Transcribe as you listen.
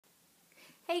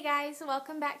Hey guys,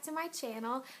 welcome back to my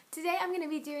channel. Today I'm going to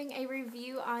be doing a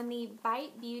review on the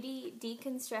Bite Beauty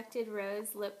Deconstructed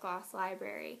Rose Lip Gloss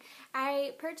Library.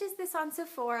 I purchased this on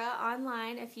Sephora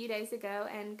online a few days ago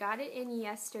and got it in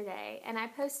yesterday. And I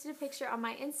posted a picture on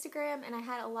my Instagram and I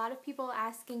had a lot of people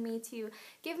asking me to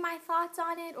give my thoughts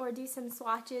on it or do some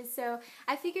swatches. So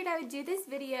I figured I would do this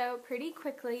video pretty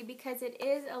quickly because it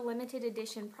is a limited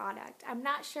edition product. I'm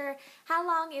not sure how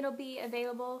long it'll be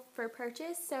available for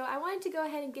purchase, so I wanted to go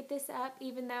ahead and get this up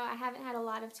even though I haven't had a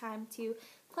lot of time to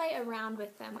play around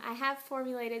with them. I have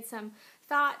formulated some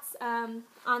thoughts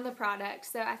on the product,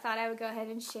 so I thought I would go ahead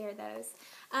and share those.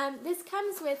 This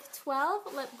comes with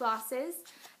 12 lip glosses.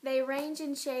 They range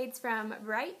in shades from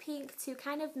bright pink to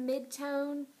kind of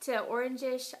mid-tone to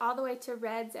orangish all the way to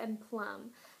reds and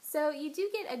plum. So you do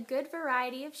get a good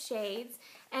variety of shades,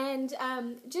 and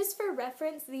just for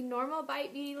reference, the normal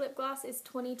Bite Beauty lip gloss is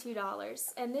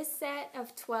 $22, and this set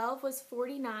of 12 was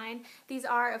 $49. These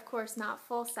are, of course, not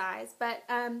full size, but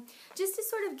just to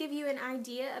sort of give you an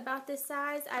idea about this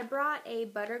size, I brought a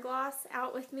butter gloss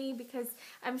out with me because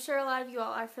I'm sure a lot of you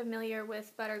all are familiar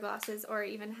with butter glosses or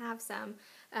even have some,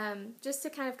 just to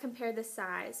kind of compare the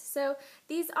size. So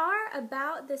these are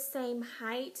about the same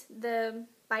height. The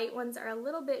Bite ones are a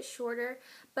little bit shorter,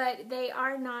 but they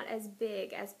are not as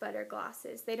big as butter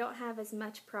glosses. They don't have as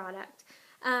much product.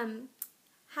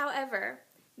 However,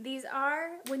 these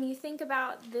are, when you think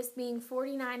about this being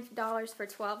 $49 for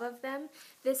 12 of them,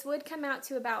 this would come out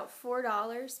to about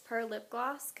 $4 per lip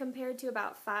gloss compared to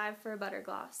about $5 for a butter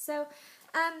gloss. So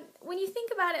when you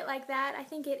think about it like that, I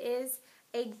think it is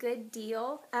a good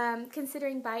deal,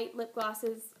 considering Bite lip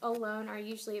glosses alone are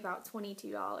usually about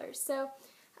 $22. So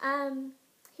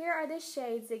here are the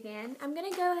shades again. I'm going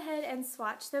to go ahead and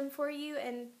swatch them for you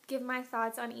and give my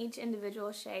thoughts on each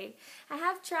individual shade. I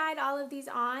have tried all of these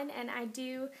on, and I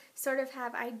do sort of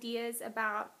have ideas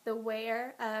about the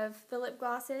wear of the lip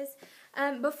glosses.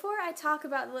 Before I talk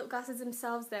about the lip glosses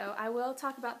themselves though, I will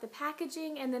talk about the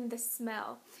packaging and then the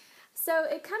smell. So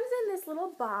it comes in this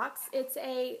little box. It's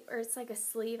like a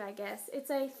sleeve, I guess. It's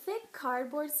a thick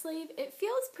cardboard sleeve. It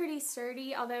feels pretty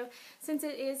sturdy, although since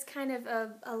it is kind of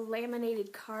a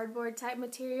laminated cardboard type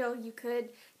material, you could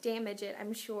damage it,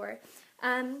 I'm sure.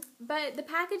 But the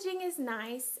packaging is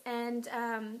nice, and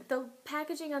the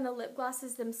packaging on the lip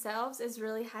glosses themselves is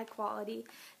really high quality.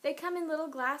 They come in little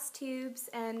glass tubes,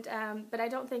 and but I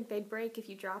don't think they'd break if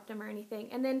you dropped them or anything.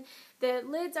 And then the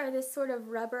lids are this sort of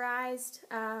rubberized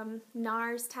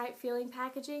NARS type feeling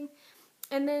packaging.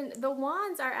 And then the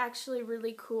wands are actually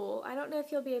really cool. I don't know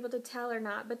if you'll be able to tell or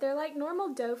not, but they're like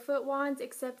normal doe foot wands,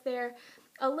 except they're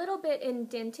a little bit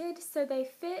indented, so they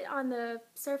fit on the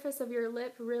surface of your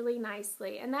lip really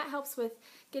nicely, and that helps with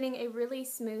getting a really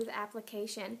smooth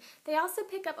application. They also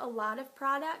pick up a lot of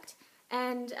product,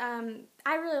 and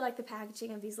I really like the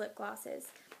packaging of these lip glosses.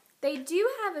 They do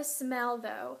have a smell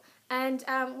though, and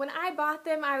when I bought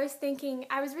them, I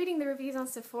was reading the reviews on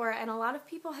Sephora, and a lot of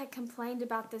people had complained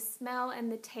about the smell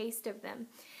and the taste of them.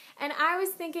 And I was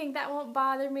thinking that won't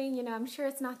bother me, you know, I'm sure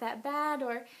it's not that bad,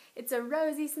 or it's a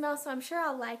rosy smell, so I'm sure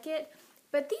I'll like it.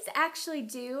 But these actually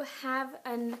do have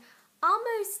an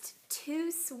almost too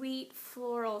sweet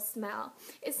floral smell.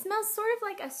 It smells sort of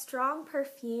like a strong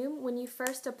perfume when you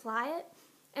first apply it,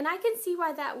 and I can see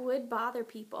why that would bother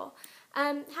people.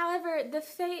 However,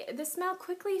 the smell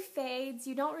quickly fades,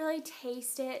 you don't really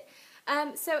taste it.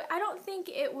 So I don't think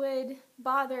it would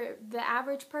bother the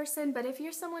average person, but if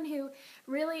you're someone who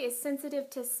really is sensitive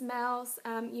to smells,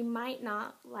 you might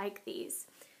not like these.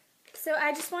 So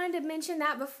I just wanted to mention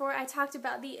that before I talked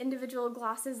about the individual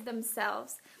glosses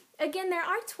themselves. Again, there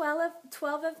are 12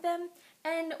 of them,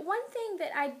 and one thing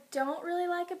that I don't really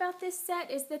like about this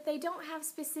set is that they don't have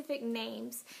specific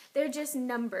names. They're just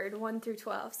numbered 1 through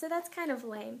 12, so that's kind of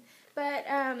lame. But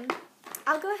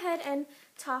I'll go ahead and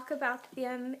talk about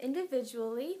them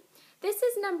individually. This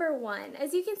is number 1.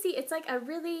 As you can see, it's like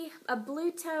a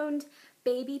blue-toned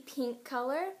baby pink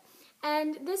color.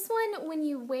 And this one, when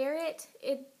you wear it,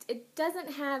 it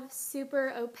doesn't have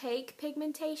super opaque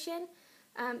pigmentation.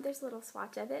 There's a little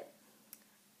swatch of it.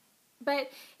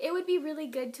 But it would be really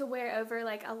good to wear over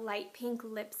like a light pink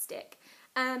lipstick.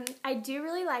 I do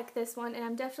really like this one, and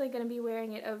I'm definitely going to be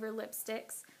wearing it over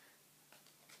lipsticks.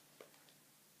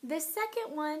 The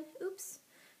second one, oops,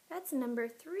 that's number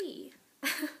 3.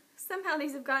 Somehow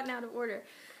these have gotten out of order.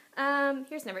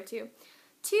 Here's number 2.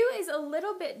 2 is a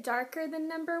little bit darker than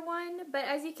number 1, but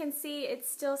as you can see, it's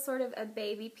still sort of a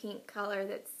baby pink color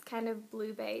that's kind of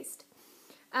blue-based.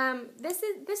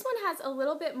 This one has a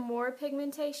little bit more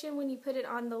pigmentation when you put it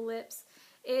on the lips.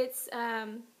 It's, there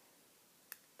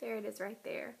it is right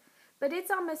there. but it's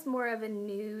almost more of a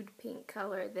nude pink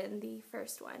color than the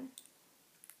first one.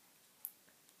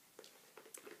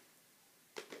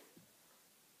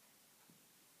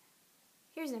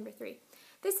 Here's number 3.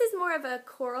 This is more of a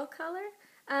coral color.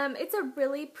 It's a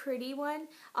really pretty one,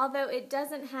 although it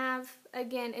doesn't have,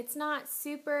 again, it's not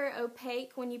super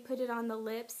opaque when you put it on the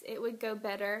lips. It would go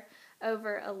better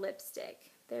over a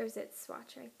lipstick. There's its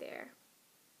swatch right there.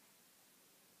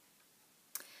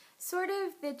 Sort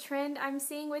of the trend I'm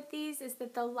seeing with these is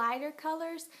that the lighter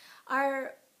colors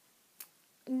are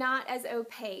not as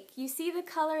opaque. You see the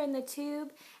color in the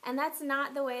tube, and that's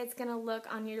not the way it's going to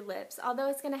look on your lips. Although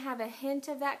it's going to have a hint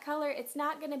of that color, it's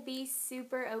not going to be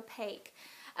super opaque.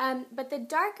 But the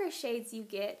darker shades you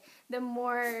get, the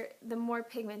more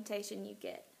pigmentation you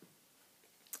get.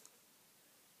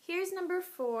 Here's number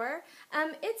 4.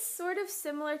 It's sort of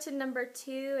similar to number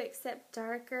 2, except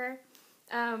darker.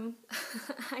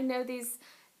 I know these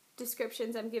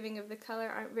descriptions I'm giving of the color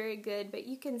aren't very good, but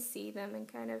you can see them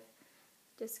and kind of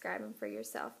describe them for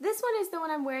yourself. This one is the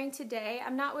one I'm wearing today.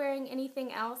 I'm not wearing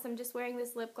anything else. I'm just wearing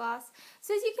this lip gloss.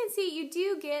 So as you can see, you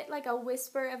do get like a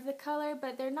whisper of the color,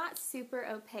 but they're not super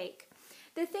opaque.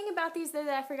 The thing about these though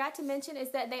that I forgot to mention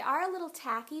is that they are a little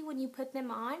tacky when you put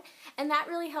them on, and that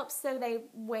really helps so they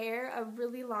wear a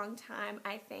really long time,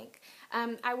 I think.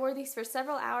 I wore these for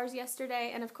several hours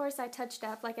yesterday, and of course I touched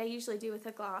up like I usually do with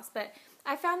a gloss, but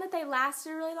I found that they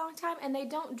lasted a really long time and they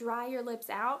don't dry your lips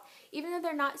out. Even though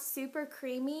they're not super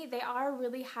creamy, they are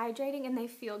really hydrating and they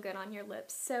feel good on your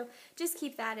lips. So just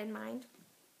keep that in mind.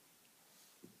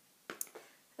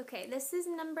 Okay, this is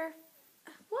number...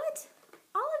 What?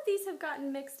 All of these have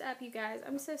gotten mixed up, you guys.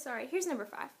 I'm so sorry. Here's number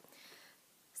 5.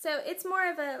 So it's more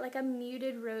of a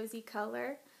muted rosy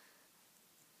color.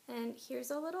 And here's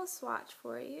a little swatch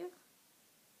for you.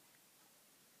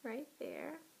 Right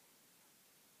there.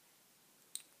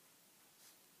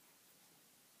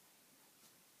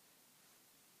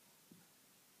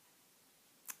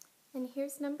 And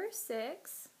here's number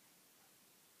 6.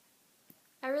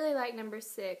 I really like number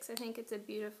 6. I think it's a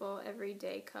beautiful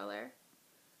everyday color.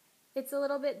 It's a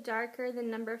little bit darker than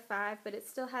number 5, but it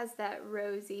still has that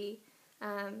rosy,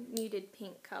 muted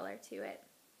pink color to it.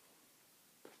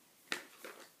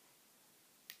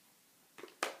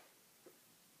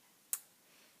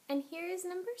 And here is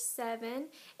number 7.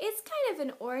 It's kind of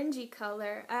an orangey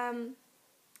color.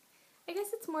 I guess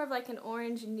it's more of like an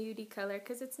orange nudie color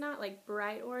because it's not like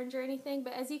bright orange or anything,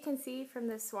 but as you can see from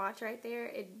the swatch right there,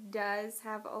 it does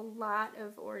have a lot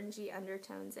of orangey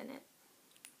undertones in it.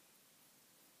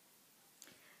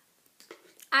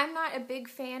 I'm not a big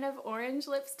fan of orange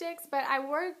lipsticks, but I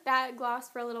wore that gloss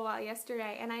for a little while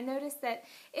yesterday, and I noticed that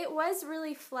it was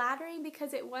really flattering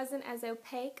because it wasn't as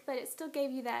opaque, but it still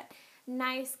gave you that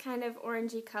nice kind of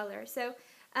orangey color. So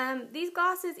these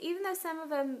glosses, even though some of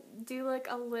them do look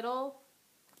a little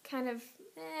kind of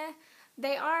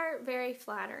they are very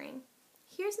flattering.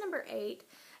 Here's number 8.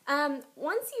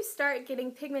 Once you start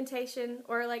getting pigmentation,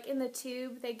 or like in the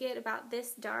tube they get about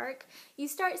this dark, you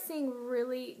start seeing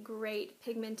really great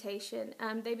pigmentation.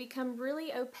 They become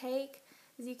really opaque,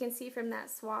 as you can see from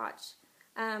that swatch,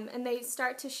 and they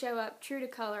start to show up true to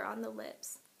color on the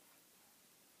lips.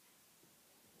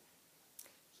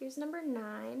 Here's number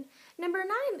 9. Number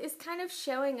 9 is kind of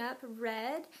showing up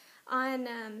red on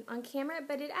camera,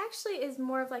 but it actually is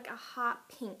more of like a hot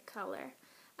pink color.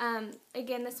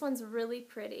 Again, this one's really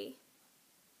pretty.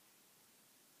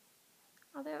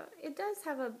 Although it does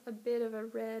have a bit of a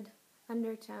red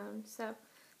undertone, so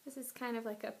this is kind of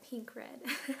like a pink red.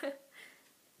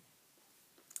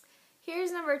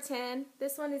 Here's number 10.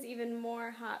 This one is even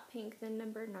more hot pink than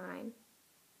number 9.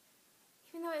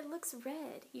 Even though it looks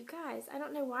red, you guys, I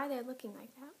don't know why they're looking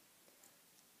like that.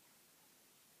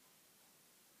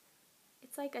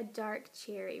 It's like a dark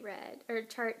cherry red, or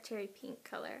cherry pink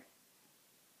color.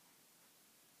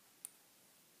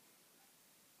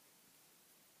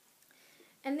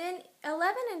 And then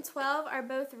 11 and 12 are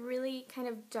both really kind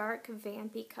of dark,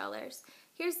 vampy colors.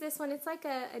 Here's this one. It's like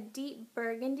a deep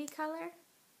burgundy color.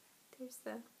 There's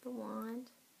the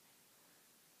wand.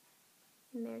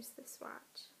 And there's the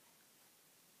swatch.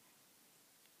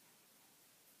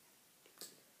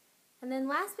 And then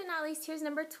last but not least, here's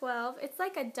number 12. It's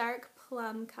like a dark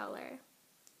plum color.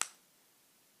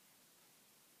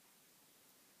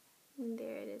 And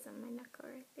there it is on my knuckle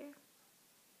right there.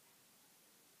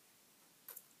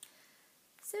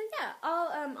 So yeah,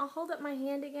 I'll hold up my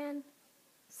hand again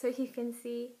so you can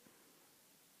see.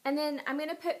 And then I'm going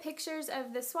to put pictures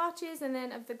of the swatches and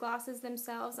then of the glosses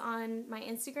themselves on my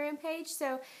Instagram page.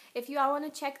 So if you all want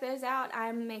to check those out,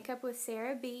 I'm Makeup with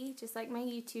Sarah B, just like my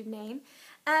YouTube name.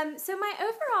 So my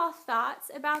overall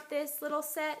thoughts about this little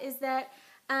set is that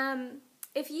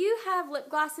if you have lip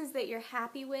glosses that you're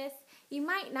happy with, you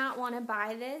might not want to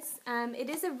buy this. It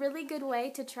is a really good way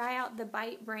to try out the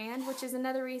Bite brand, which is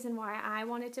another reason why I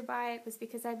wanted to buy it, was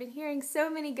because I've been hearing so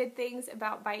many good things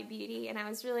about Bite Beauty, and I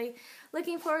was really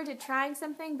looking forward to trying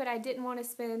something, but I didn't want to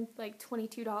spend like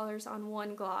 $22 on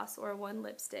one gloss or one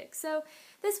lipstick. So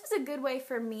this was a good way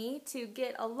for me to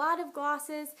get a lot of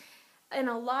glosses in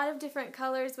a lot of different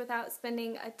colors without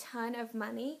spending a ton of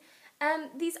money.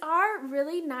 These are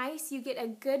really nice. You get a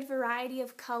good variety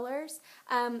of colors.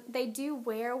 They do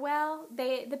wear well.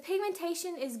 The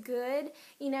pigmentation is good.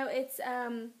 You know, it's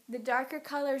the darker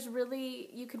colors really,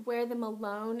 you could wear them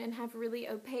alone and have really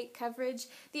opaque coverage.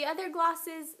 The other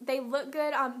glosses, they look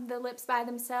good on the lips by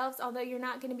themselves, although you're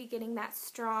not going to be getting that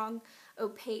strong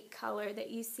opaque color that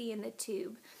you see in the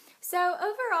tube. So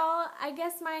overall, I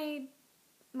guess my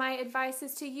advice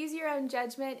is to use your own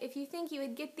judgment. If you think you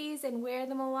would get these and wear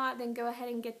them a lot, then go ahead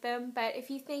and get them. But if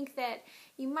you think that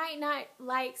you might not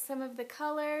like some of the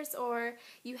colors, or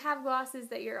you have glosses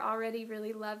that you're already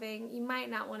really loving, you might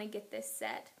not want to get this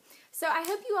set. So I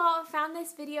hope you all found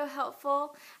this video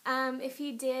helpful. If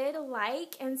you did,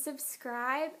 like and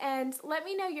subscribe, and let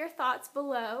me know your thoughts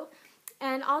below.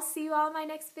 And I'll see you all in my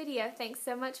next video. Thanks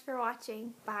so much for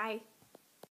watching. Bye.